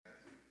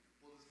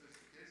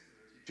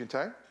preaching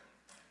time.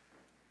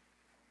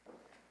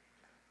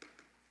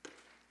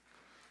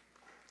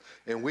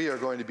 And we are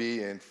going to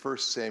be in 1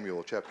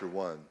 Samuel chapter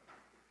 1.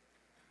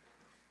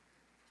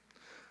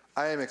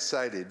 I am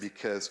excited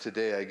because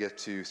today I get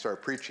to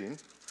start preaching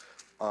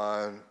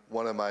on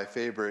one of my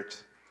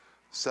favorite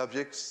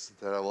subjects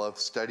that I love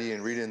studying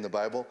and reading in the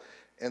Bible,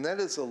 and that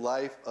is the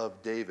life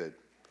of David.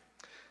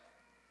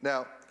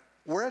 Now,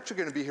 we're actually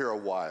going to be here a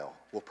while.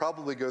 We'll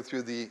probably go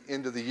through the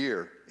end of the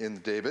year in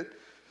David.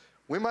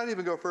 We might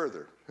even go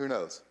further. Who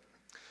knows?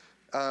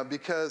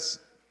 Because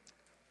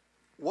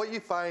what you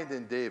find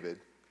in David,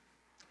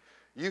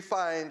 you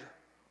find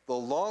the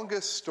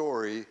longest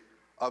story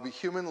of a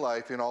human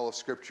life in all of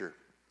Scripture.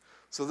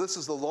 So this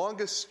is the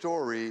longest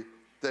story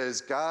that is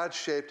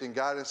God-shaped and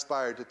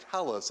God-inspired to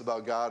tell us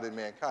about God and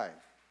mankind.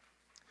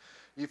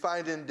 You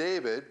find in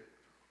David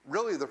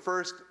really the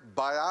first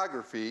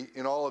biography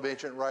in all of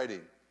ancient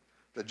writing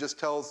that just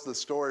tells the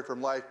story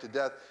from life to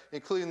death,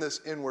 including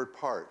this inward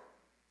part.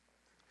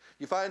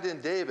 You find in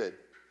David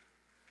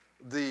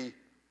the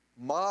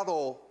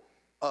model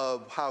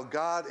of how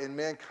God and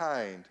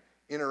mankind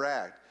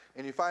interact.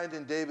 And you find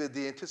in David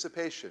the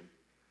anticipation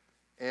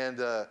and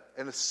a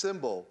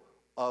symbol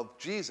of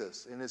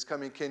Jesus in his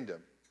coming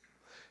kingdom.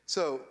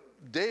 So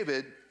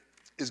David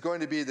is going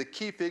to be the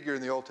key figure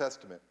in the Old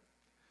Testament.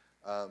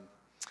 We're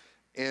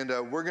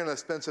going to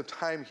spend some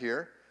time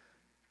here.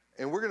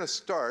 And we're going to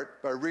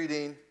start by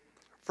reading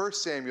 1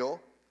 Samuel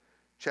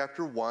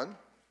chapter 1.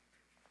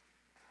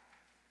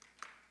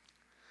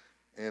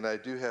 And I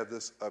do have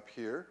this up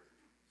here.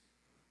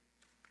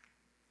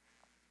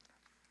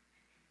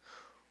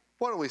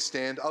 Why don't we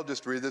stand? I'll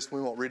just read this. We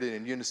won't read it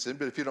in unison,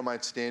 but if you don't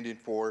mind standing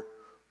for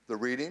the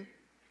reading.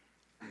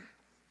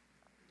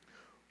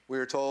 We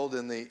are told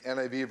in the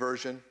NIV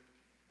version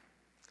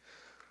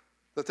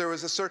that there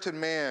was a certain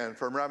man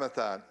from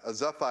Ramathaim, a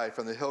Zephite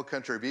from the hill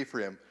country of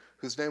Ephraim,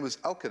 whose name was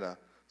Elkanah,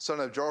 son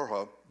of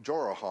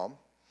Joraham,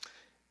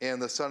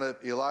 and the son of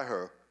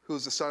Elihu, who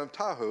was the son of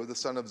Tahu, the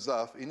son of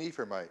Zuph, an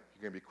Ephraimite.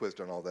 You're going to be quizzed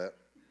on all that.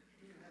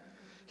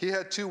 He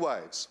had two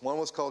wives. One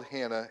was called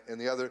Hannah, and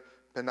the other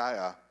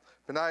Peninnah.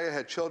 Peninnah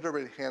had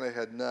children, but Hannah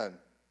had none.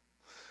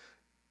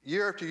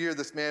 Year after year,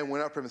 this man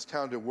went up from his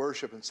town to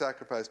worship and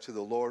sacrifice to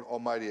the Lord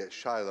Almighty at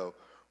Shiloh,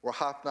 where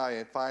Hophni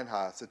and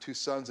Phinehas, the two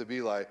sons of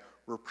Eli,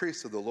 were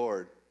priests of the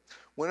Lord.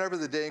 Whenever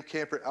the day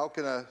came for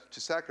Elkanah to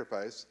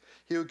sacrifice,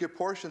 he would give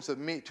portions of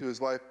meat to his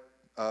wife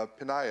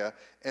Peninnah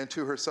and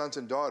to her sons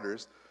and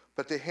daughters,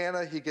 but to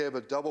Hannah he gave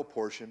a double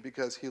portion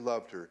because he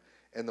loved her,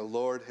 and the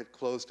Lord had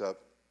closed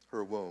up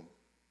her womb.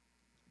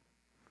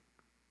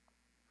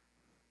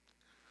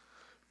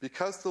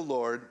 Because the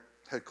Lord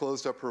had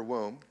closed up her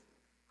womb,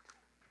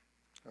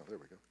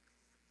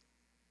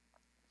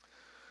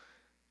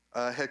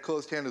 had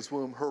closed Hannah's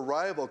womb, her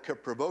rival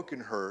kept provoking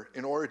her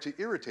in order to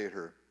irritate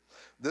her.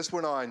 This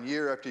went on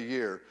year after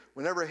year.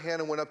 Whenever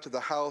Hannah went up to the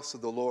house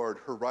of the Lord,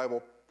 her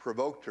rival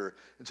provoked her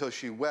until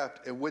she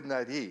wept and would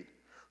not eat.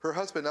 Her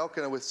husband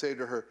Elkanah would say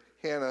to her,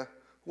 "Hannah,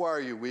 why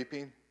are you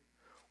weeping?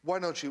 Why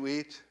don't you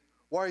eat?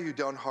 Why are you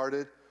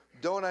downhearted?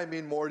 Don't I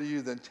mean more to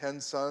you than 10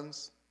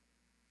 sons?"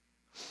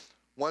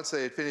 Once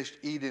they had finished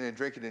eating and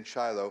drinking in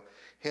Shiloh,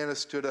 Hannah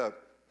stood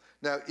up.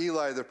 Now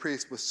Eli the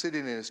priest was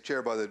sitting in his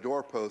chair by the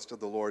doorpost of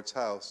the Lord's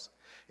house.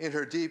 In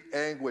her deep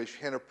anguish,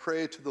 Hannah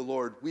prayed to the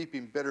Lord,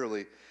 weeping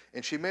bitterly,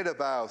 and she made a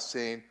vow,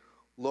 saying,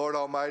 "Lord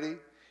Almighty,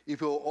 if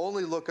you will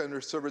only look on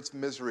your servant's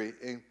misery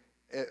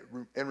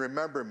and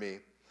remember me,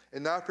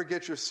 and not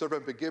forget your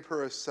servant, but give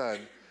her a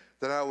son,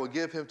 then I will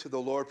give him to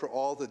the Lord for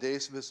all the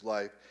days of his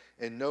life,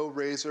 and no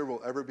razor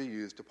will ever be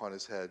used upon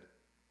his head."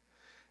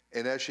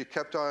 And as she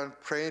kept on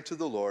praying to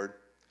the Lord,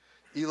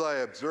 Eli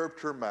observed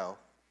her mouth.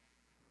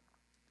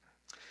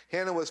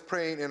 Hannah was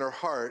praying in her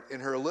heart,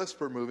 and her lips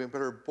were moving, but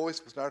her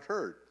voice was not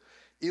heard.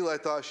 Eli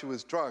thought she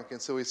was drunk,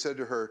 and so he said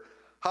to her,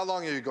 "How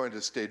long are you going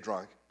to stay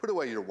drunk? Put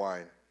away your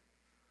wine."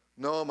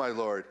 "No, my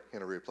lord,"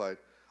 Hannah replied.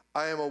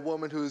 "I am a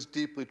woman who is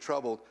deeply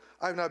troubled.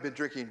 I have not been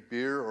drinking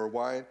beer or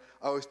wine.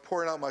 I was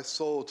pouring out my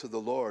soul to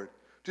the Lord.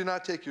 Do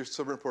not take your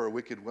servant for a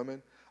wicked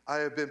woman. I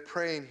have been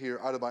praying here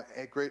out of my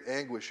great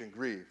anguish and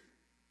grief."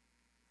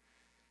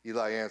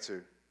 Eli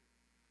answered,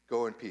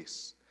 "Go in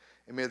peace,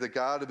 and may the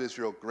God of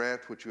Israel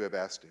grant what you have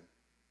asked him."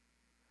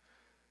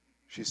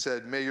 She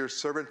said, "May your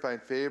servant find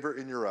favor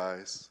in your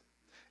eyes."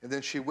 And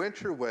then she went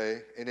her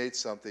way and ate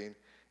something,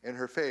 and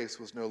her face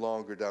was no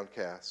longer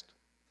downcast.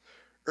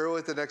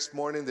 Early the next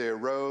morning they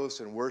arose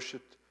and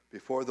worshipped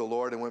before the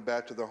Lord and went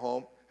back to their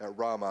home at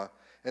Ramah.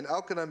 And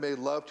Elkanah made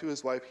love to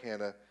his wife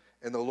Hannah,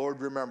 and the Lord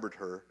remembered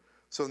her.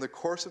 So in the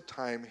course of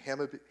time,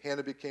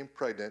 Hannah became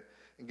pregnant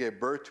and gave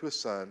birth to a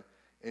son,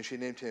 and she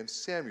named him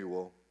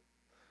Samuel,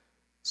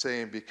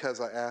 saying, "Because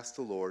I asked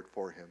the Lord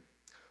for him."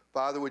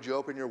 Father, would you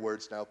open your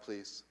words now,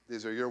 please?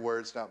 These are your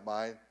words, not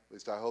mine. At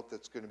least I hope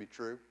that's going to be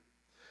true.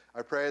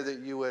 I pray that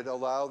you would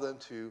allow them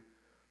to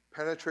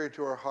penetrate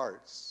to our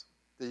hearts,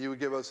 that you would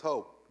give us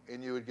hope,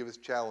 and you would give us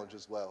challenge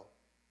as well.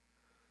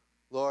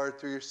 Lord,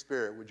 through your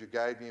Spirit, would you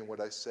guide me in what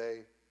I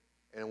say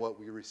and in what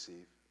we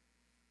receive?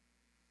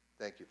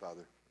 Thank you,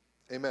 Father.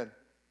 Amen.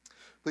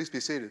 Please be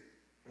seated.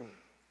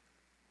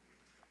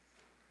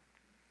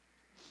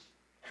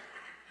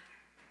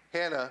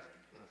 Hannah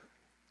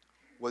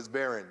was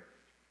barren.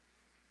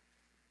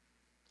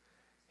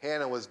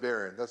 Hannah was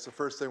barren. That's the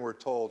first thing we're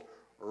told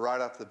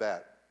right off the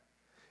bat.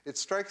 It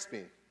strikes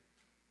me,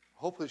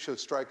 hopefully it should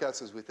strike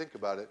us as we think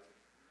about it,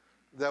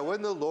 that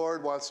when the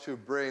Lord wants to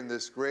bring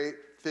this great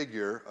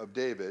figure of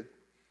David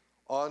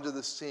onto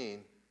the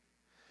scene,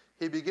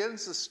 he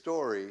begins the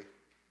story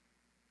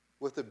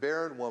with a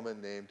barren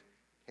woman named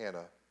Hannah.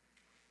 It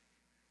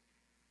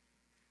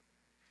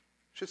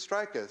should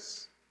strike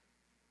us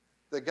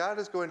that God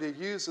is going to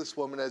use this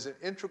woman as an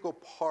integral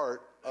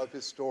part of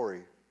his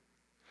story.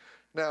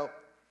 Now,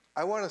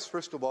 I want us,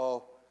 first of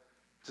all,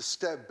 to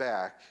step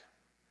back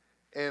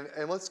and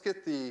let's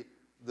get the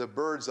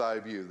bird's eye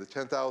view, the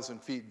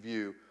 10,000 feet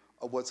view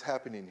of what's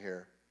happening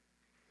here.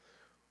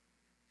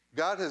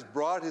 God has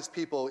brought his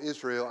people,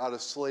 Israel, out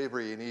of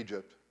slavery in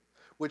Egypt,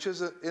 which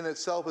is in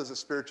itself is a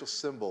spiritual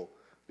symbol,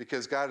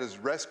 because God is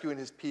rescuing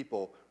his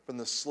people from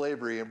the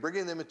slavery and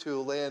bringing them into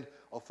a land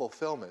of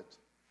fulfillment.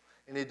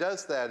 And he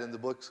does that in the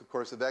books, of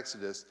course, of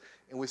Exodus,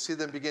 and we see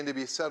them begin to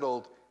be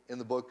settled in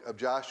the book of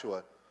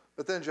Joshua.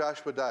 But then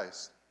Joshua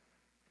dies.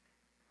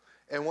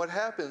 And what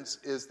happens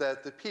is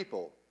that the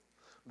people,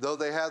 though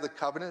they have the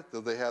covenant,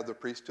 though they have the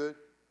priesthood,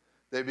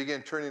 they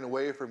begin turning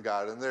away from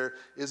God. And there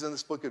is in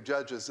this book of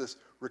Judges this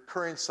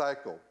recurring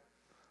cycle.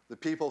 The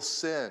people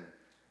sin,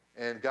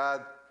 and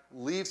God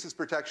leaves his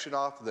protection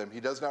off of them. He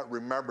does not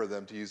remember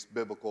them, to use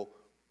biblical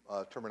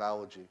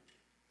terminology.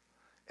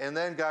 And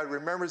then God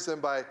remembers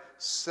them by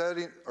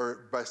setting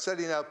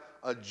up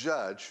a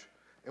judge.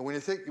 And when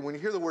you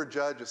hear the word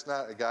judge, it's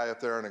not a guy up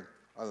there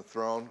on the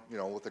throne,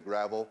 with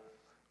a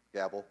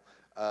gavel,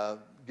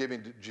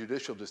 giving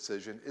judicial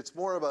decision. It's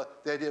more of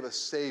the idea of a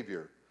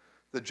savior.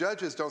 The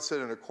judges don't sit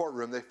in a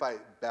courtroom, they fight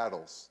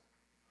battles.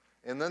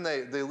 And then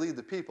they lead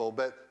the people,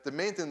 but the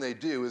main thing they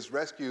do is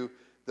rescue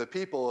the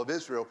people of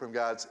Israel from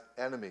God's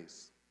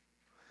enemies.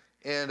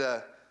 And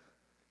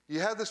you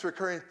have this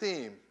recurring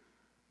theme.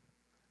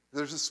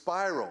 There's a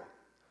spiral,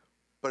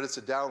 but it's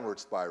a downward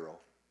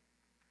spiral.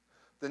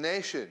 The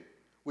nation,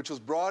 which was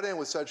brought in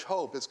with such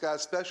hope, it's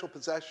God's special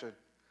possession,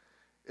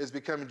 is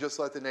becoming just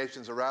like the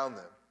nations around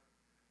them.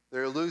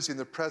 They're losing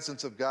the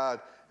presence of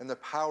God and the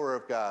power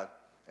of God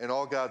and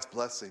all God's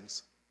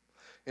blessings.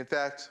 In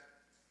fact,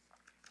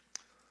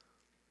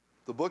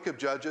 the book of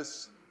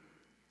Judges,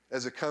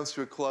 as it comes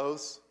to a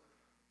close,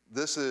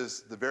 this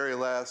is the very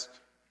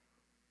last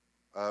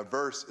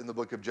verse in the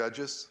book of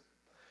Judges.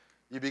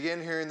 You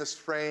begin hearing this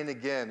fraying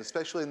again,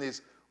 especially in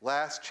these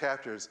last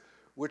chapters,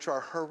 which are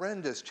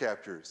horrendous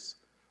chapters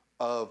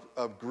of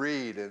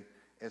greed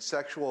and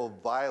sexual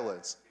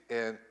violence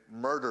and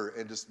murder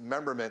and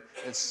dismemberment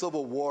and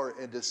civil war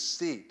and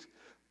deceit.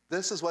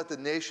 This is what the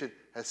nation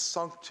has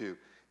sunk to.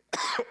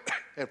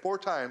 And 4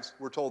 times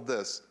we're told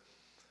this.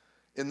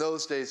 In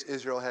those days,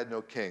 Israel had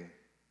no king.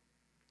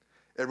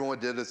 Everyone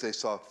did as they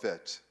saw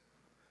fit.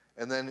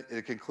 And then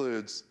it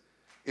concludes,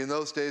 in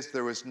those days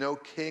there was no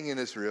king in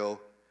Israel.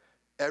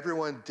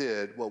 Everyone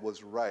did what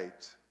was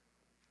right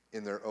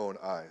in their own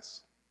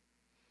eyes.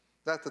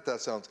 Not that that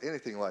sounds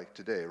anything like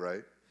today,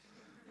 right?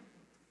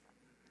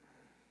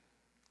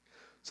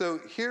 So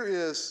here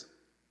is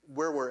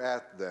where we're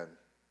at then.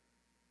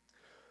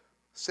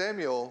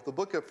 Samuel, the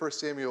book of 1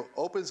 Samuel,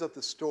 opens up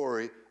the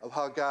story of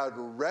how God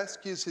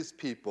rescues his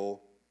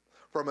people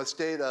from a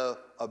state of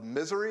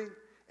misery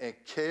and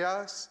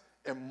chaos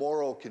and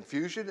moral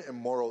confusion and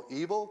moral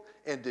evil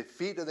and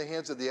defeat in the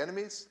hands of the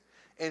enemies.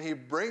 And he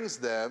brings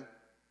them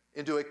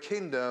into a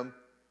kingdom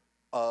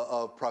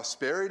of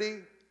prosperity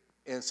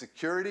and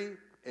security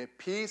and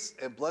peace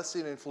and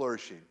blessing and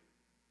flourishing.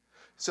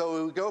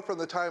 So we go from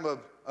the time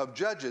of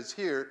Judges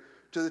here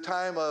to the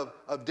time of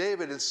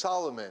David and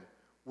Solomon,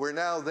 where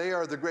now they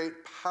are the great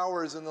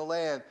powers in the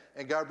land,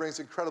 and God brings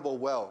incredible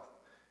wealth.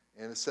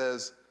 And it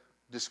says,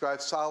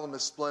 describes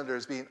Solomon's splendor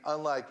as being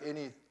unlike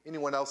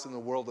anyone else in the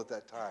world at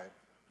that time.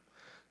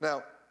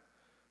 Now,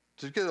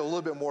 to get a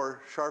little bit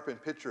more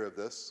sharpened picture of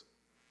this,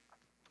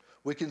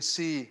 we can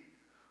see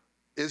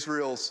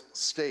Israel's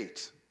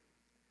state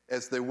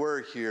as they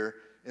were here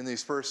in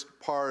these first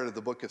part of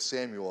the book of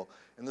Samuel.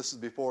 And this is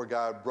before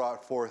God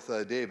brought forth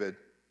David.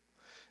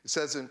 It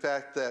says, in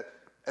fact, that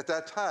at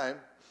that time,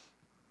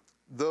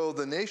 though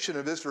the nation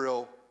of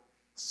Israel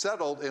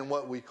settled in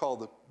what we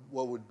call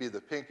what would be the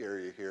pink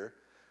area here,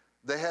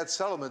 they had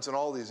settlements in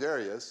all these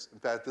areas. In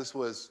fact, this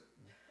was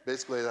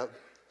basically that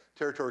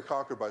territory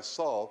conquered by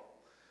Saul.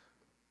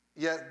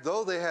 Yet,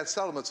 though they had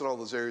settlements in all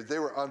those areas, they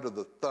were under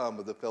the thumb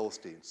of the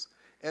Philistines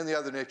and the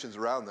other nations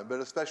around them, but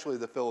especially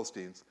the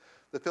Philistines.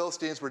 The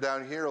Philistines were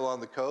down here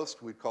along the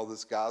coast. We'd call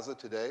this Gaza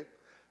today.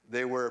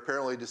 They were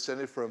apparently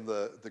descended from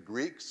the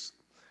Greeks,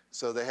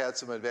 so they had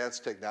some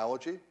advanced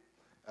technology.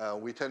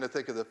 We tend to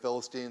think of the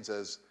Philistines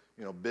as,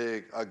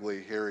 big,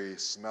 ugly, hairy,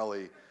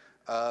 smelly,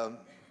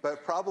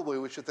 but probably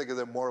we should think of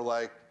them more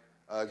like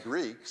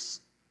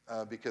Greeks,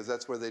 because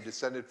that's where they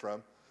descended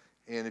from.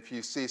 And if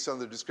you see some of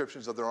the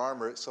descriptions of their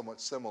armor, it's somewhat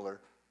similar.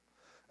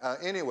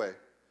 Anyway,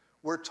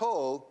 we're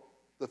told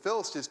the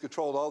Philistines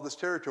controlled all this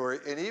territory,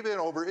 and even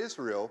over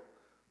Israel,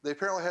 they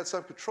apparently had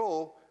some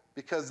control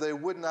because they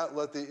would not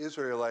let the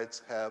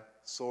Israelites have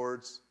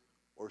swords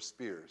or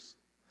spears.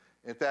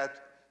 In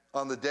fact,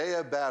 on the day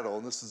of battle,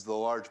 and this is the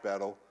large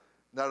battle,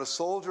 not a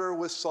soldier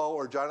with Saul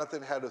or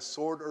Jonathan had a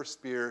sword or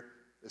spear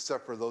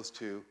except for those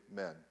two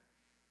men.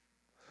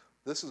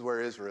 This is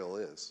where Israel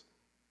is.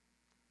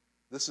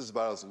 This is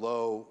about as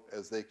low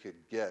as they could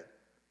get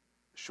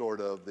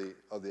short of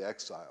the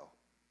exile.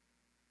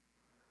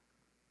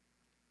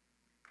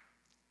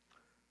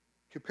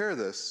 Compare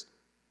this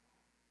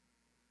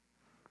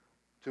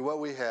to what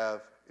we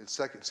have in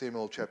 2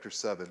 Samuel chapter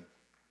 7.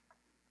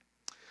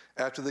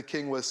 After the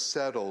king was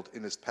settled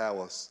in his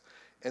palace,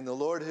 and the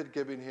Lord had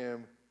given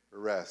him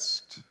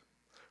rest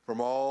from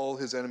all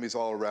his enemies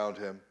all around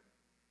him.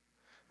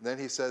 And then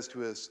he says to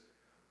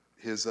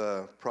his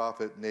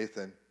prophet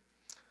Nathan,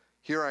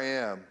 "Here I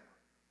am,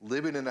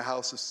 living in a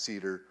house of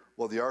cedar,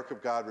 while the ark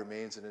of God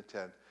remains in a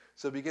tent."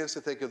 So he begins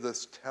to think of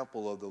this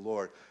temple of the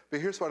Lord.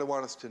 But here's what I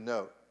want us to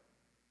note.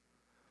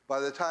 By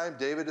the time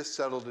David is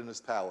settled in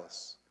his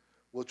palace,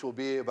 which will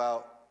be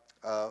about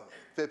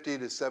 50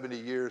 to 70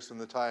 years from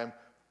the time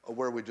of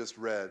where we just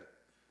read,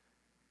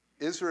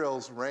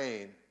 Israel's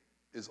reign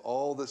is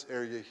all this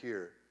area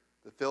here.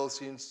 The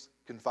Philistines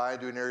confined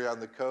to an area on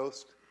the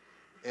coast,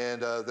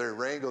 and their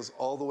reign goes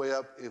all the way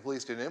up, at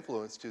least in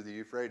influence, to the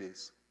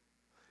Euphrates.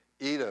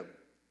 Edom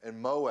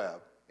and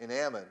Moab and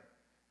Ammon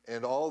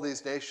and all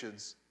these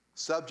nations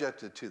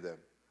subjected to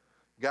them.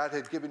 God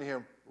had given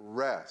him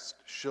rest,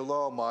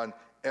 shalom on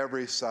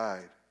every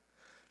side.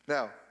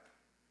 Now,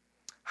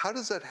 how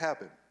does that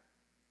happen?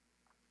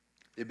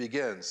 It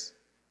begins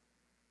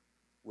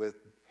with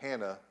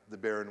Hannah, the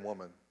barren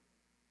woman.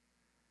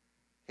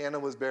 Hannah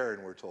was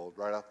barren, we're told,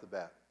 right off the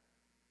bat.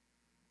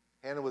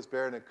 Hannah was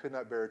barren and could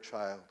not bear a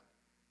child.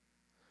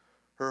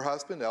 Her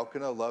husband,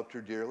 Elkanah, loved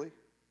her dearly.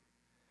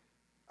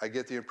 I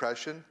get the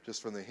impression, just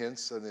from the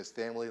hints on his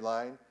family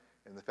line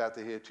and the fact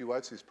that he had two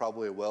wives, he's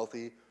probably a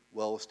wealthy,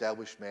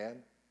 well-established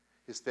man.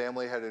 His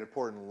family had an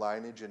important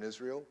lineage in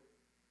Israel.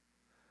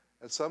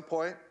 At some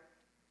point,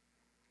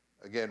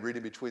 again,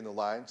 reading between the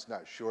lines,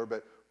 not sure,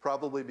 but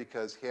probably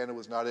because Hannah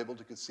was not able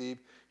to conceive,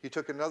 he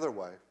took another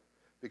wife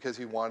because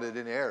he wanted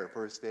an heir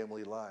for his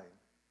family line.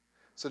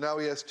 So now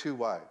he has two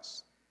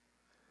wives.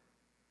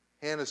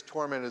 Hannah's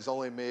torment is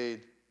only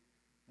made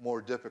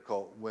more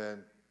difficult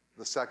when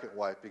the second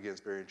wife begins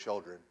bearing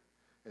children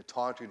and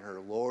taunting her,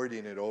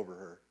 lording it over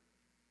her.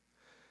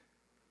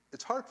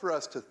 It's hard for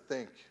us to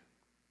think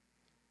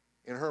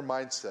in her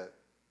mindset,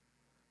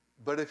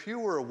 but if you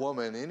were a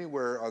woman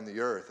anywhere on the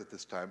earth at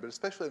this time, but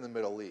especially in the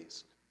Middle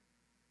East,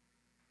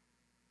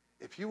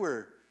 if you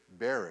were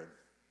barren,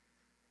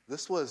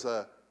 this was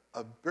a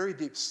very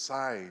deep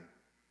sign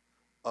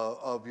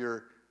of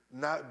your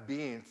not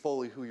being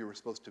fully who you were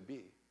supposed to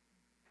be.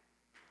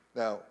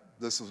 Now,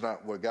 this was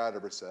not what God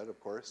ever said, of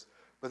course,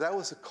 but that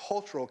was the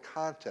cultural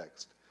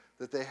context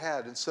that they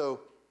had. And so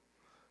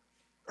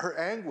her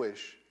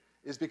anguish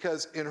is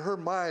because in her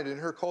mind, in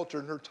her culture,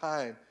 in her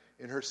time,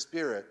 in her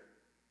spirit,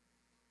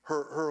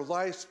 her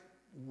life's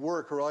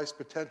work, her life's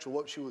potential,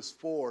 what she was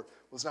for,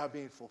 was not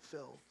being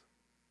fulfilled.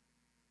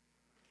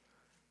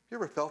 You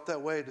ever felt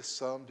that way to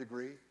some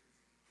degree?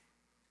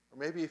 Or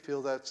maybe you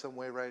feel that some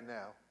way right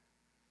now.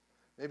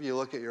 Maybe you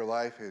look at your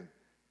life and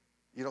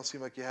you don't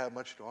seem like you have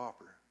much to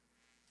offer.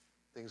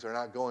 Things are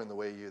not going the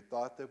way you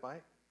thought they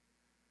might.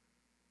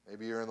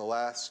 Maybe you're in the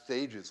last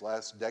stages,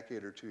 last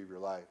decade or two of your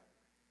life.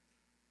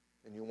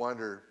 And you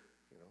wonder,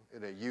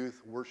 in a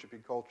youth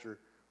worshiping culture,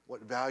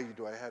 what value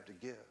do I have to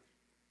give?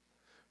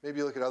 Maybe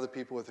you look at other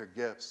people with their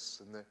gifts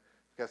and they've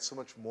got so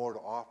much more to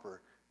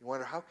offer. You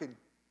wonder, how can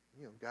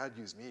God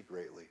use me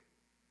greatly?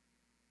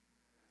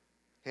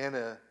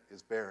 Hannah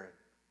is barren.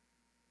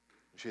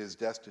 She is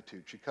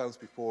destitute. She comes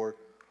before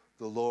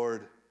the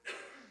Lord.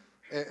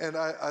 And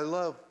I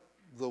love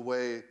the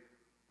way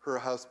her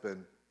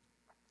husband,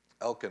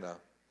 Elkanah,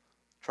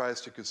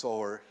 tries to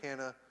console her.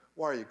 Hannah,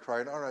 why are you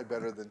crying? Aren't I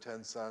better than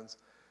 10 sons?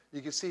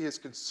 You can see his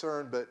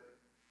concern, but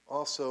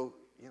also,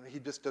 he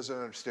just doesn't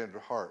understand her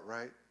heart,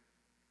 right?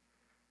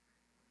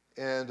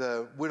 And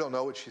we don't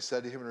know what she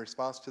said to him in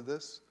response to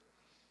this,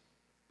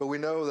 but we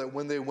know that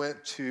when they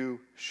went to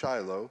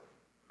Shiloh,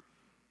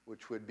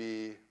 which would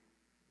be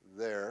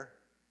there,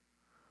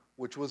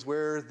 which was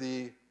where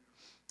the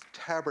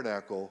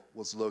tabernacle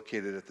was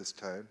located at this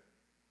time,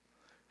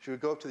 she would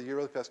go up to the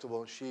yearly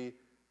festival and she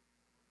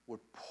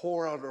would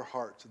pour out her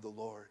heart to the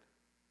Lord.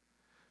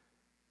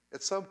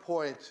 At some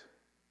point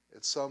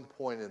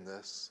in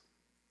this,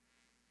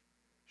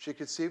 she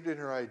conceived in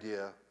her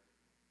idea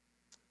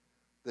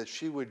that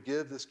she would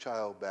give this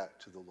child back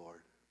to the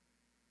Lord.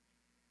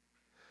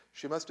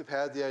 She must have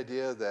had the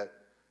idea that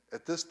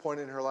at this point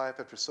in her life,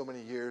 after so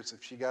many years,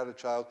 if she got a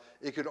child,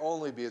 it could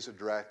only be as a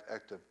direct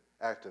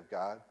act of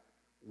God,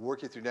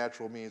 working through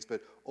natural means,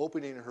 but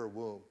opening her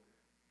womb.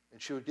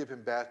 And she would give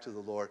him back to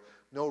the Lord.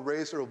 No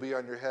razor will be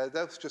on your head.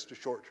 That was just a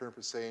short term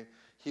for saying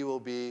he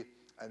will be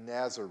a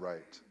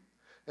Nazirite.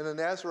 And a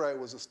Nazirite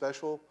was a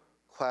special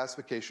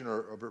classification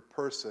of a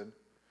person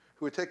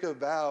who would take a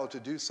vow to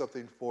do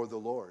something for the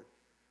Lord.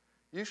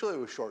 Usually it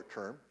was short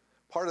term.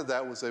 Part of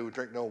that was they would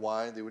drink no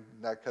wine. They would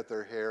not cut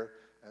their hair.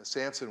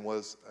 Samson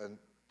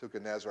took a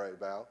Nazirite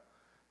vow,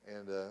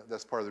 and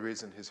that's part of the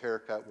reason his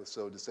haircut was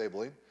so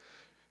disabling.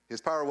 His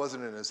power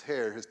wasn't in his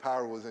hair. His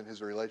power was in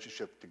his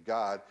relationship to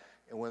God.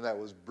 And when that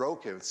was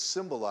broken,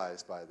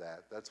 symbolized by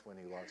that, that's when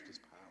he lost his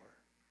power.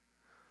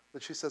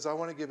 But she says, I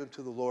want to give him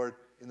to the Lord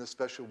in this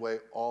special way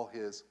all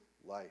his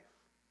life.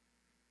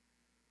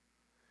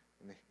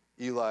 And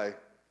Eli,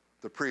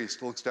 the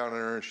priest, looks down on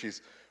her, and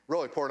she's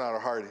really pouring out her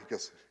heart.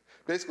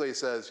 Basically he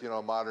says, in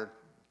modern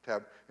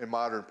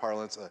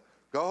parlance,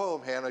 go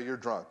home, Hannah, you're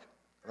drunk,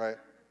 right?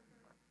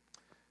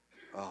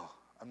 Oh,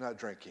 I'm not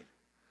drinking.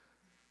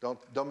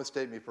 Don't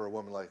mistake me for a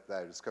woman like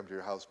that who just come to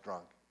your house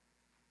drunk.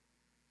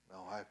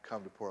 No, I've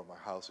come to pour out my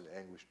house in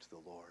anguish to the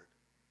Lord.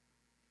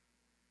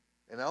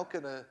 And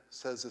Elkanah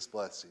says this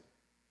blessing.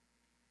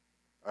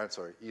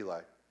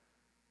 Eli.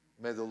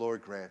 May the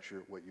Lord grant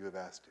you what you have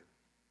asked him.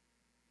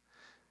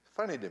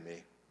 Funny to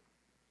me,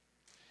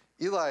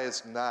 Eli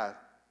is not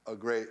a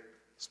great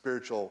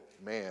spiritual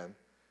man,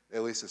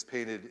 at least as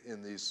painted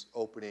in these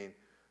opening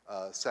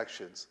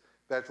sections.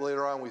 In fact,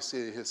 later on we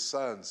see his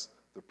sons,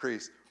 the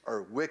priests,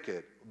 are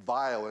wicked,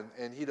 vile,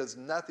 and he does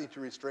nothing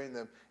to restrain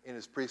them in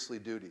his priestly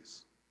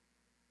duties.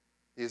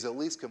 He is at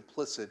least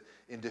complicit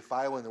in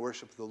defiling the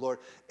worship of the Lord.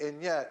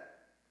 And yet,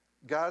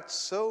 God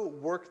so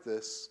worked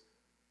this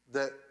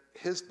that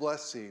his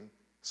blessing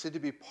seemed to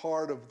be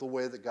part of the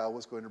way that God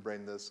was going to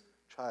bring this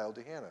child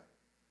to Hannah.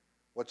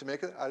 What to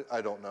make of it?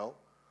 I don't know.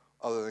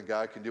 Other than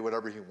God can do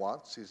whatever he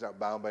wants. He's not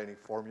bound by any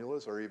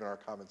formulas or even our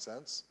common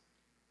sense.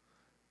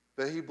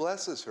 But he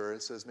blesses her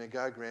and says, may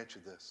God grant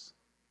you this.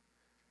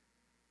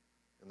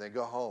 And they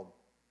go home.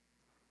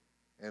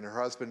 And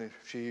her husband and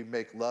she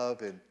make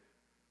love, and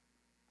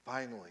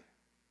finally,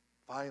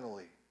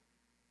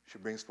 she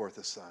brings forth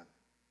a son.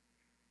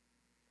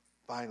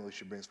 Finally,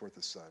 she brings forth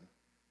a son.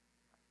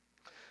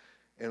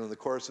 And in the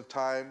course of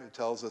time, it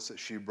tells us that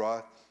she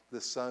brought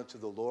this son to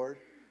the Lord,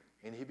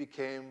 and he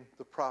became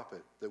the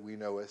prophet that we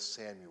know as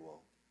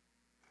Samuel.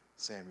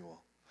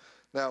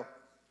 Now,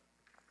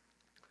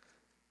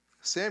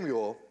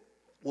 Samuel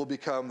will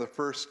become the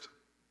first,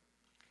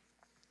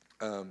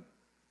 will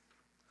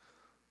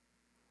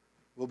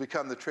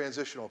become the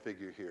transitional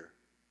figure here.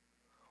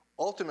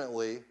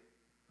 Ultimately,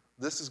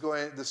 the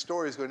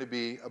story is going to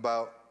be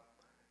about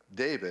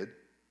David,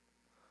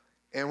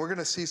 and we're going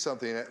to see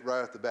something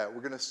right off the bat.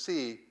 We're going to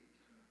see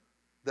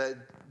that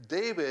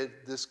David,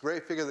 this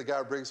great figure that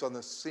God brings on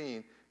the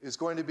scene, is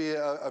going to be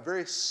a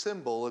very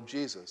symbol of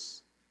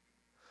Jesus.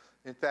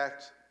 In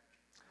fact,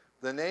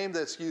 the name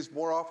that's used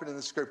more often in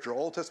the Scripture,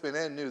 Old Testament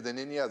and New, than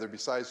any other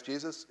besides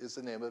Jesus, is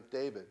the name of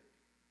David.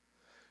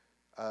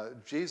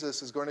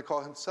 Jesus is going to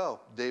call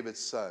himself David's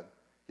son.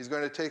 He's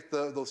going to take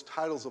those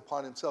titles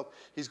upon himself.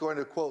 He's going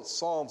to quote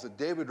Psalms that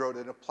David wrote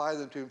and apply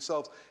them to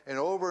himself. And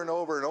over and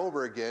over and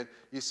over again,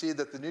 you see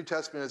that the New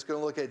Testament is going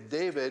to look at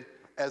David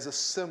as a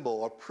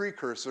symbol, a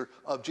precursor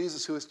of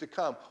Jesus who is to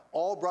come,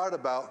 all brought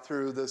about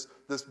through this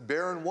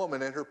barren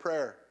woman and her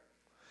prayer.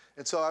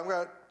 And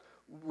so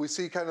we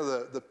see kind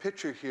of the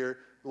picture here.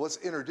 What's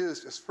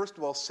introduced is, first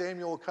of all,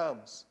 Samuel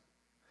comes.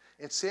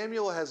 And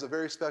Samuel has a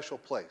very special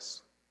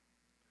place.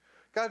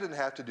 God didn't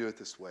have to do it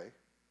this way.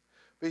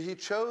 But he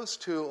chose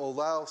to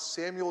allow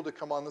Samuel to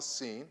come on the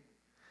scene.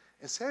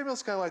 And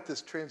Samuel's kind of like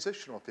this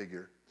transitional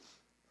figure.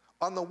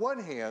 On the one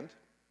hand,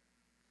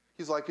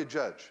 he's like a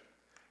judge.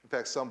 In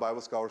fact, some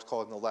Bible scholars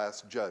call him the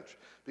last judge,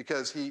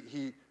 because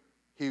he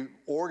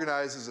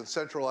organizes and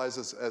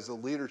centralizes as a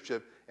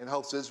leadership and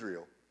helps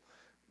Israel.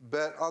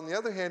 But on the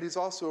other hand, he's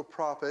also a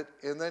prophet,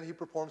 and then he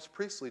performs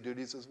priestly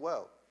duties as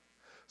well.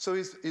 So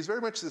he's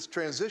very much this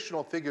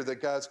transitional figure that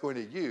God's going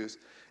to use.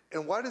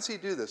 And why does he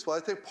do this? Well,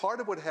 I think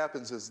part of what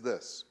happens is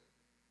this.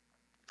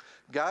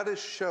 God is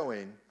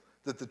showing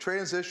that the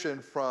transition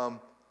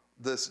from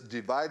this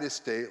divided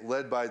state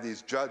led by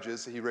these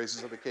judges that he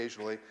raises up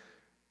occasionally,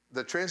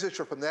 the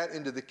transition from that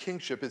into the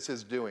kingship is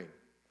his doing.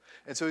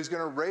 And so he's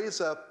going to raise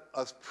up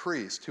a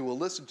priest who will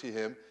listen to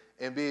him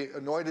and be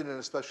anointed in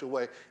a special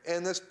way.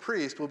 And this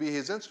priest will be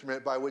his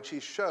instrument by which he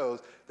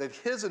shows that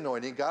his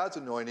anointing, God's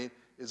anointing,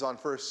 is on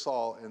first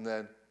Saul and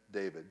then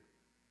David.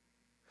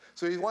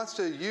 So he wants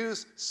to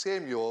use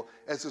Samuel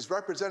as his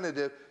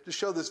representative to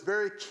show this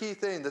very key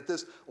thing, that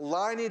this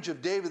lineage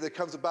of David that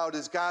comes about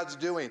is God's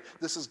doing.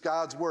 This is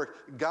God's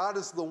work. God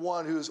is the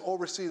one who is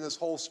overseeing this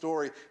whole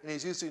story, and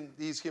he's using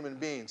these human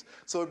beings.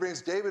 So it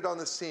brings David on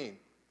the scene.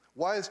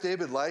 Why is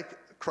David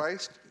like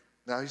Christ?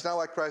 Now, he's not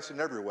like Christ in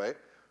every way,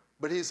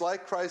 but he's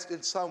like Christ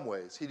in some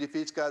ways. He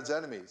defeats God's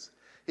enemies.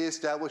 He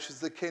establishes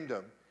the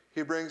kingdom.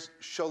 He brings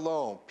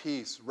shalom,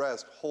 peace,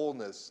 rest,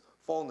 wholeness,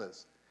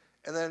 fullness.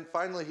 And then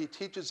finally, he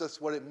teaches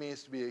us what it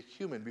means to be a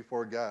human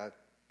before God.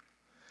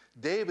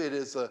 David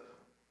is the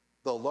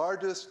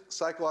largest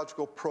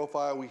psychological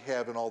profile we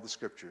have in all the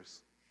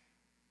Scriptures.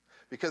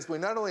 Because we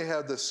not only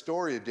have the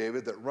story of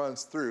David that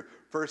runs through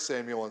 1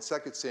 Samuel and 2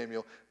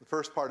 Samuel, the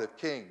first part of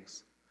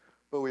Kings,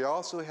 but we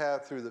also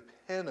have through the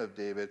pen of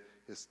David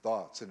his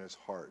thoughts and his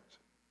heart.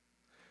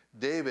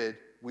 David,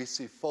 we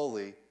see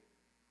fully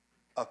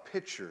a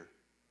picture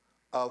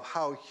of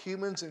how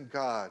humans and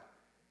God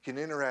can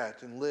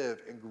interact and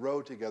live and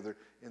grow together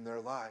in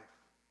their life.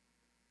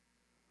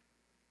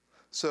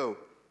 So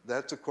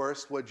that's, of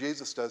course, what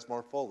Jesus does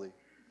more fully.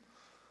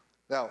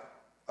 Now,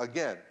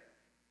 again,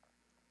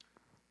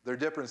 their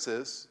difference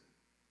is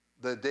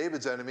that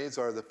David's enemies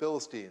are the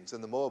Philistines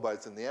and the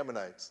Moabites and the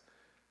Ammonites.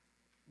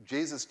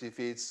 Jesus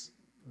defeats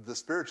the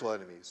spiritual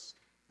enemies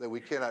that we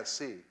cannot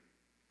see.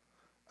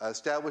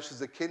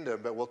 Establishes a kingdom,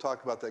 but we'll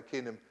talk about that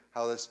kingdom,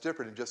 how that's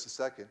different in just a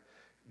second.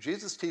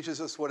 Jesus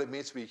teaches us what it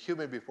means to be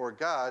human before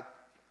God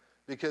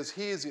because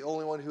he is the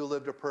only one who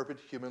lived a perfect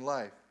human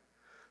life.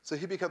 So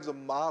he becomes a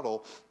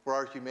model for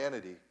our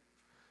humanity.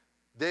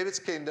 David's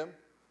kingdom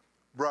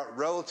brought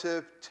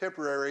relative,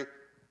 temporary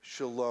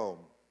shalom.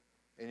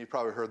 And you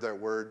probably heard that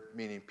word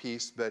meaning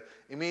peace, but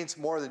it means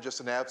more than just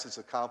an absence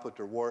of conflict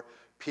or war.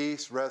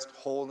 Peace, rest,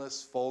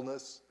 wholeness,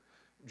 fullness.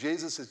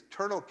 Jesus'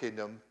 eternal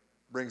kingdom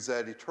brings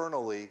that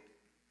eternally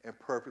and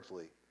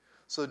perfectly.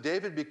 So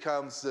David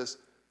becomes this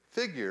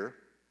figure.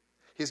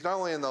 He's not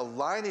only in the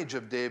lineage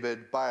of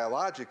David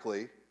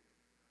biologically,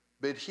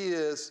 but he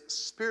is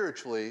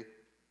spiritually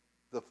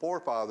the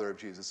forefather of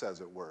Jesus,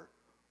 as it were.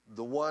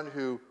 The one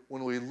who,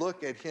 when we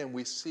look at him,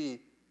 we see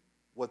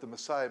what the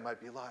Messiah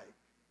might be like.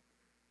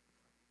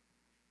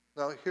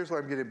 Now, here's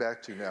what I'm getting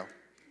back to now.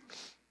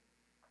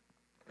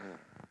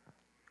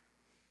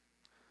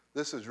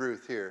 This is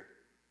Ruth here,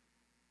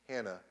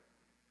 Hannah.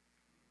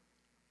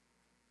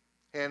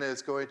 Hannah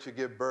is going to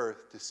give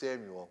birth to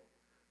Samuel,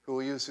 who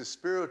will use his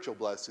spiritual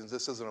blessings.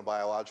 This isn't a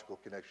biological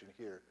connection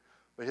here,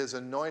 but his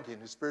anointing,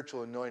 his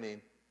spiritual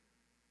anointing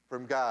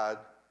from God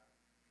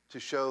to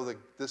show that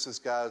this is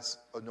God's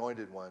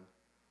anointed one.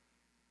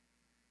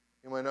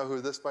 Anyone know who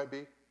this might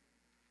be?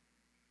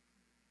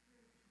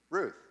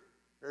 Ruth.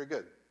 Very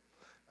good.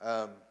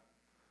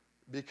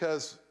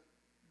 Because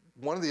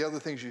one of the other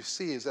things you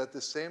see is at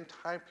the same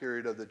time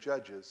period of the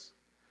Judges,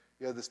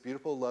 you have this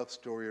beautiful love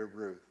story of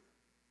Ruth.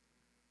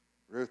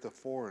 Ruth, a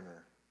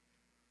foreigner,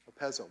 a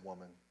peasant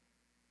woman.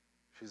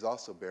 She's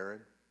also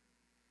barren.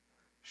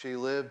 She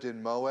lived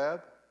in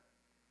Moab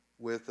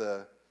with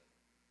the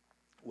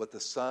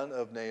son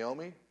of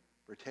Naomi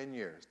for 10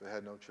 years, but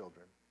had no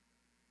children.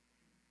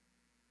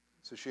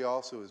 So she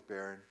also is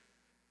barren.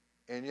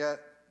 And yet,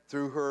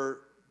 through her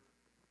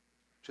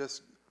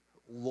just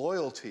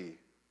loyalty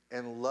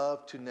and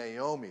love to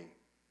Naomi,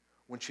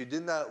 when she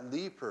did not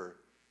leave her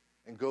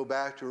and go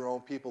back to her own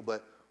people,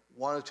 but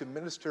wanted to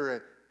minister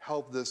and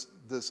help this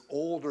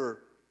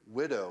older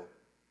widow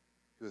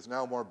who is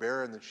now more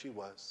barren than she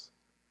was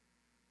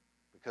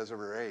because of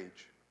her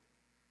age.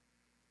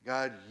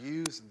 God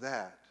used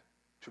that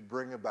to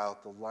bring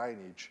about the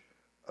lineage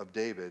of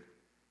David.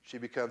 She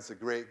becomes the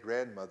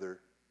great-grandmother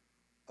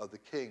of the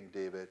King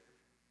David,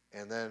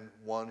 and then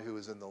one who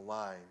is in the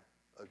line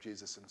of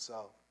Jesus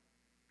himself.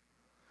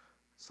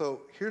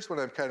 So here's what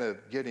I'm kind of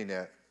getting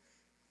at.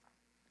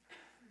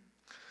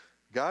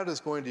 God is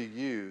going to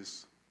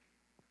use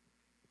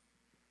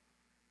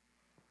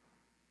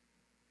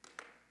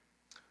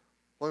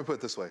let me put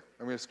it this way.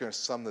 I'm just going to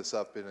sum this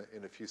up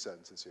in a few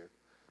sentences here.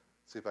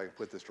 See if I can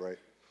put this right.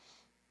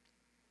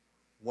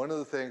 One of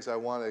the things I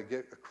want to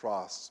get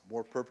across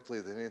more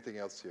perfectly than anything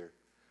else here,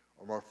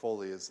 or more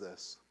fully, is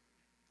this.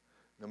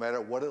 No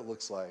matter what it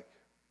looks like,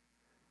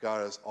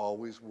 God is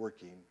always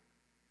working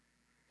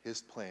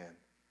his plan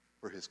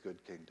for his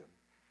good kingdom.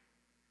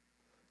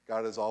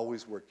 God is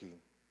always working.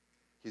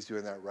 He's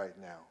doing that right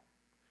now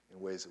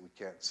in ways that we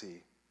can't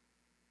see.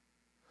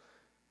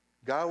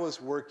 God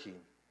was working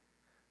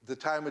at the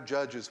time of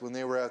Judges when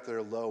they were at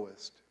their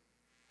lowest.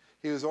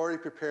 He was already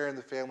preparing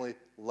the family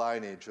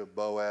lineage of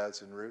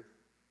Boaz and Ruth.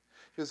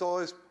 He was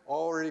always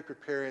already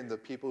preparing the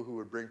people who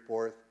would bring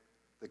forth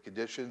the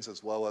conditions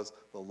as well as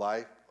the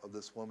life of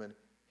this woman,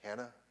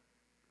 Hannah.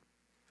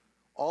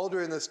 All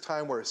during this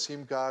time where it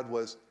seemed God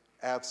was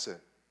absent.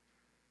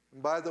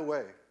 And by the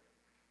way,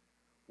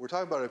 we're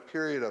talking about a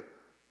period of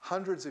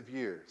hundreds of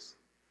years,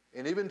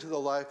 and even to the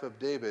life of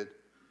David,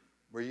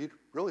 where you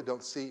really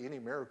don't see any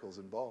miracles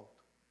involved.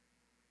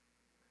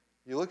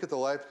 You look at the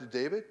life of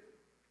David,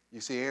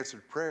 you see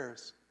answered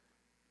prayers.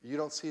 You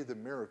don't see the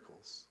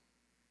miracles.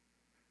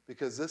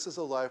 Because this is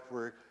a life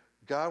where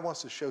God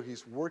wants to show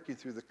he's working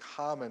through the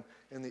common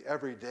and the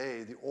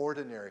everyday, the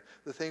ordinary,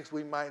 the things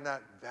we might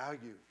not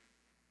value.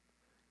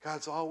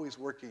 God's always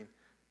working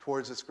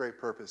towards this great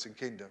purpose and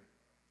kingdom.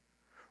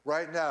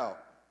 Right now,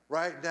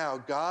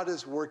 God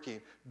is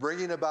working,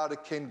 bringing about a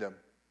kingdom.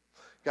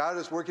 God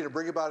is working to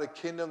bring about a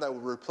kingdom that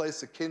will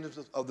replace the kingdoms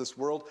of this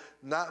world,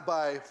 not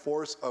by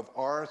force of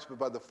arms, but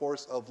by the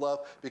force of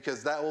love,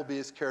 because that will be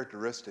his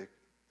characteristic.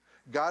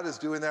 God is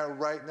doing that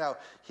right now.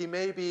 He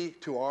may be,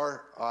 to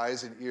our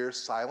eyes and ears,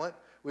 silent.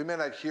 We may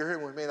not hear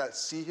him, we may not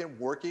see him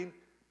working,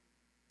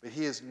 but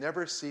he is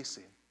never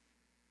ceasing.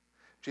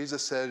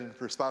 Jesus said in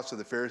response to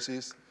the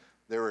Pharisees,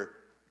 they were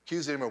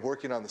accusing him of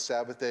working on the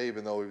Sabbath day,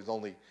 even though he was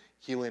only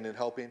healing and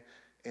helping.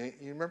 And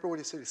you remember what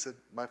he said? He said,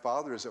 my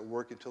Father is at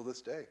work until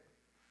this day.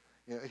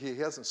 You know, he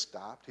hasn't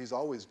stopped. He's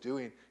always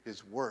doing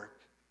his work.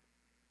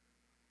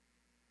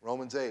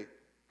 Romans 8,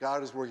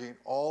 God is working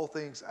all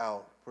things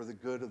out for the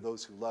good of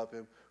those who love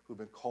him, who've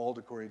been called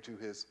according to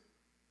his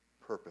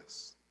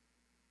purpose.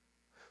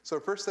 So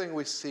the first thing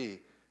we see,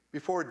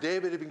 before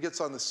David even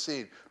gets on the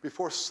scene,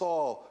 before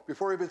Saul,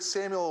 before even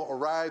Samuel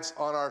arrives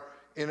on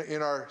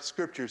in our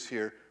scriptures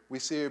here, we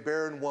see a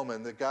barren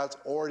woman that God's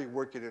already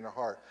working in her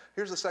heart.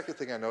 Here's the second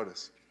thing I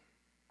notice.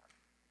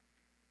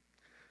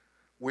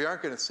 We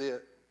aren't going to see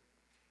it.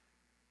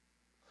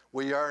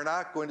 We are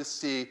not going to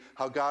see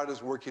how God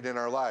is working in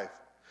our life.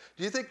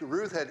 Do you think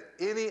Ruth had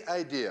any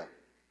idea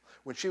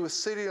when she was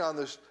sitting on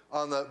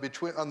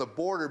the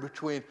border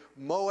between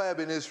Moab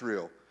and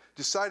Israel,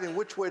 deciding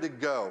which way to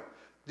go?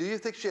 Do you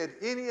think she had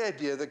any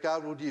idea that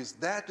God would use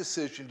that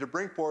decision to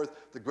bring forth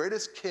the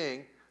greatest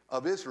king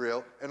of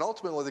Israel and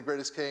ultimately the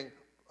greatest king,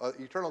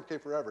 eternal king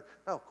forever?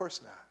 No, of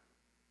course not.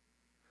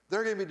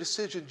 There are going to be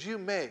decisions you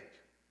make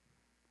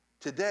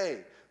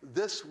today,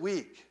 this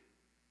week,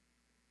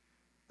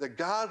 that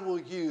God will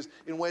use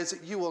in ways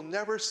that you will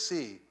never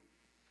see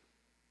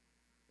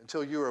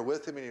until you are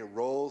with him and he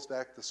rolls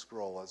back the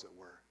scroll, as it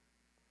were.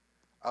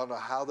 I don't know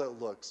how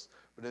that looks,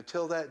 but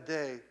until that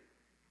day,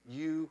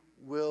 you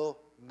will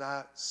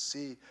not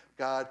see.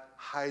 God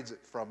hides it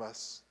from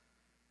us.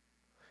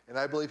 And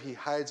I believe he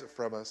hides it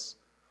from us,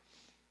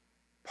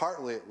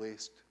 partly at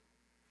least,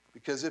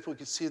 because if we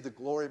could see the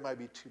glory, it might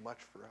be too much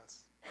for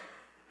us.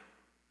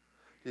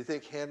 Do you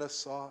think Hannah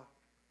saw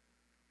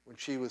when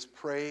she was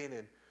praying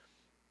and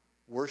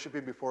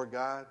worshiping before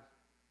God,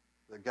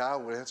 that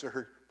God would answer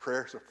her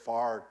prayers a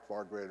far,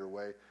 far greater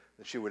way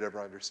than she would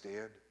ever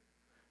understand?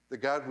 That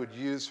God would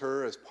use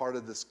her as part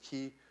of this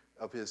key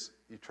of his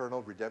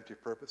eternal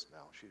redemptive purpose? No,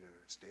 she didn't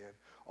understand.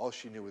 All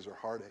she knew was her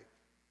heartache.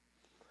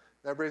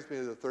 That brings me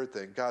to the third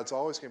thing. God's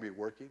always going to be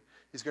working.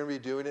 He's going to be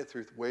doing it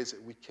through ways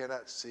that we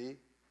cannot see.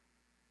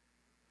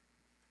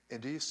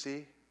 And do you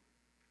see?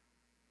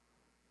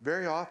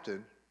 Very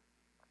often,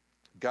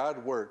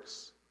 God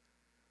works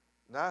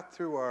not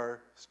through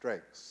our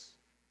strengths,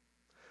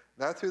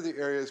 not through the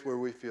areas where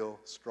we feel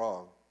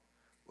strong,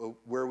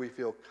 where we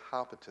feel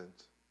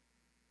competent,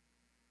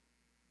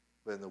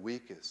 but in the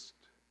weakest,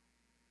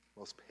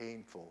 most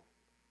painful,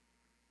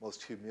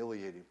 most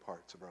humiliating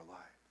parts of our life.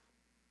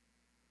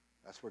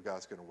 That's where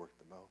God's going to work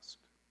the most.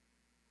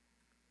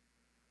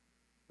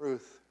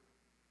 Ruth,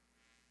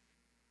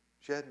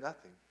 she had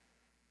nothing.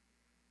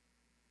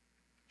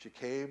 She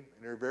came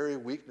in her very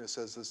weakness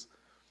as this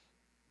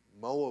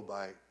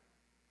Moabite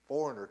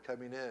foreigner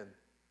coming in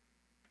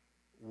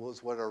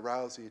was what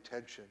aroused the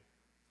attention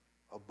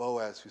of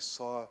Boaz, who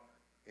saw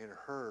in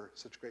her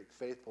such great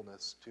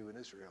faithfulness to an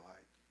Israelite.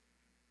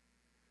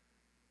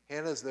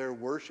 Hannah's there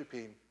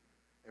worshiping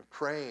and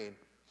praying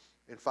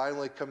and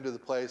finally come to the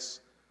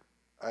place,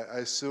 I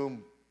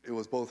assume it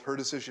was both her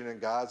decision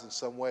and God's in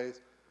some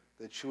ways,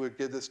 that she would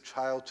give this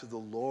child to the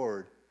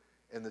Lord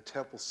in the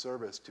temple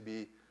service to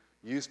be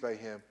used by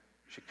him.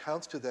 She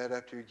comes to that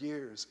after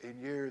years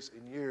and years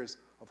and years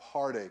of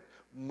heartache,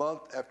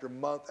 month after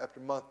month after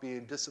month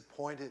being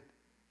disappointed,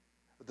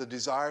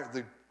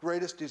 the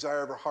greatest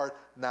desire of her heart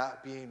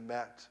not being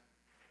met.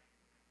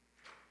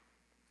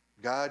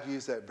 God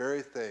used that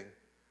very thing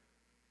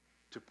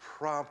to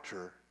prompt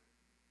her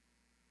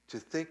to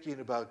thinking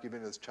about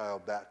giving this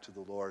child back to the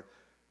Lord,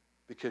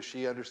 because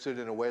she understood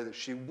in a way that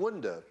she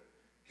wouldn't have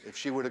if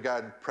she would have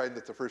gotten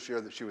pregnant the first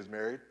year that she was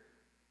married,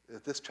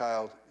 that this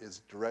child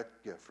is a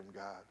direct gift from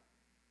God.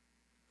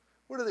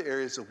 What are the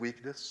areas of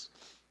weakness,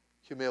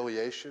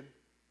 humiliation,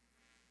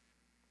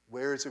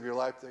 areas of your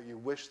life that you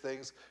wish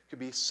things could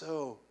be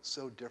so,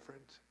 so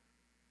different?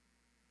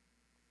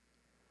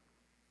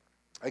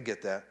 I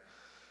get that.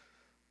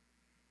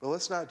 But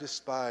let's not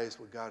despise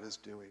what God is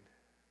doing.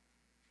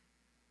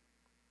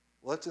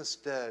 Let's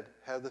instead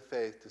have the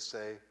faith to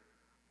say,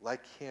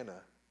 like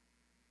Hannah,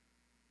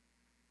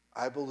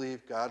 I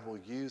believe God will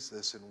use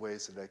this in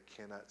ways that I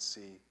cannot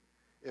see,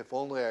 if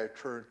only I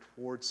turn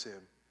towards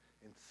him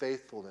in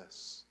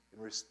faithfulness,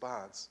 in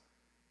response,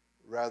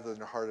 rather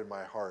than harden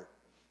my heart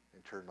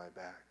and turn my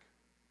back.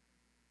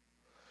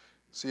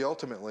 See,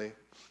 ultimately,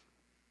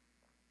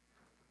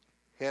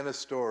 Hannah's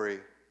story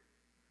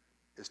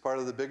is part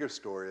of the bigger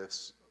story of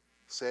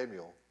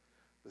Samuel.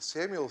 But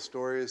Samuel's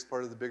story is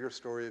part of the bigger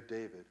story of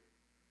David.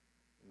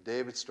 And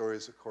David's story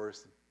is, of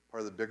course,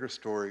 part of the bigger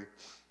story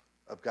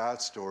of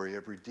God's story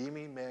of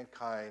redeeming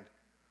mankind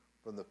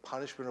from the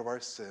punishment of our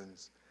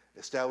sins,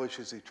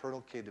 establishes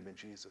eternal kingdom in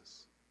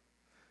Jesus.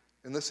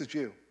 And this is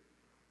you.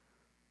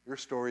 Your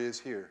story is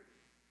here.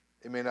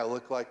 It may not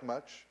look like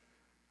much.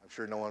 I'm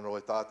sure no one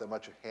really thought that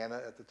much of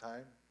Hannah at the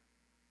time.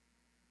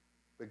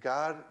 But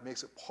God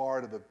makes it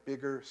part of a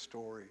bigger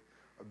story,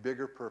 a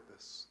bigger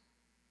purpose.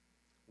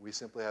 We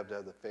simply have to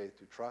have the faith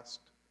to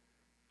trust,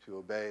 to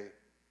obey,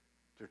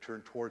 to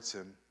turn towards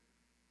him,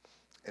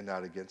 and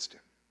not against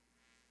him.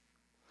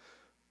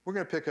 We're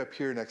going to pick up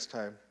here next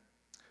time.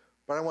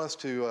 But I want us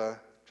to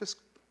just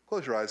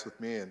close your eyes with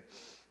me and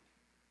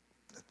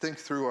think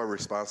through our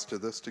response to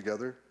this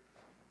together.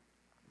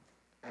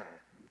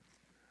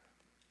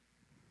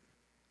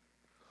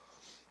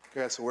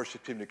 We ask the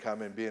worship team to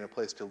come and be in a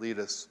place to lead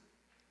us.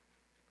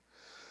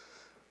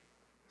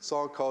 A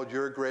song called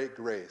Your Great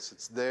Grace.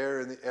 It's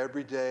there in the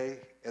everyday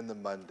and the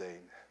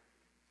mundane.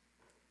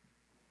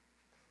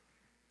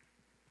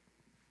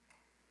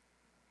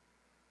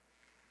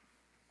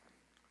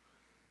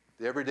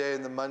 The everyday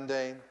and the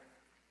mundane,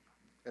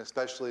 and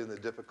especially in the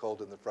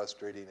difficult and the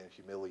frustrating and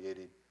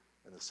humiliating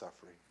and the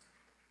suffering.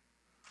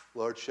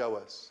 Lord, show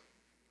us.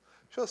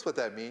 Show us what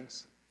that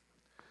means.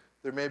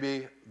 There may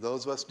be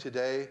those of us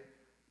today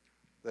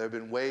that have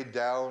been weighed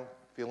down,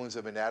 feelings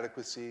of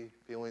inadequacy,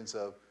 feelings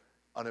of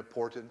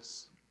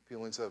unimportance,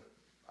 feelings of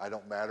I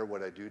don't matter,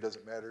 what I do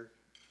doesn't matter.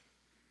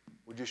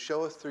 Would you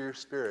show us through your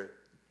Spirit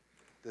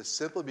that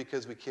simply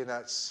because we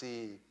cannot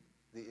see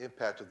the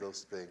impact of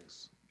those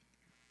things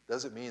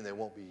doesn't mean they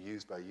won't be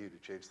used by you to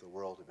change the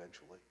world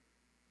eventually.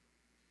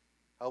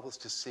 Help us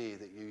to see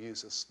that you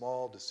use the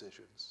small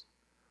decisions,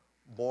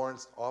 born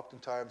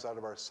oftentimes out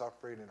of our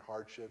suffering and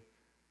hardship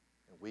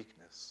and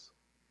weakness.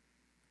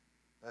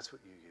 That's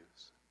what you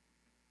use.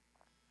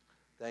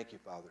 Thank you,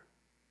 Father.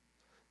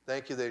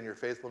 Thank you that in your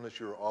faithfulness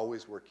you are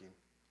always working.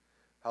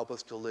 Help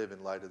us to live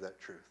in light of that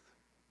truth.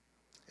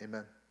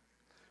 Amen.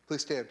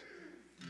 Please stand.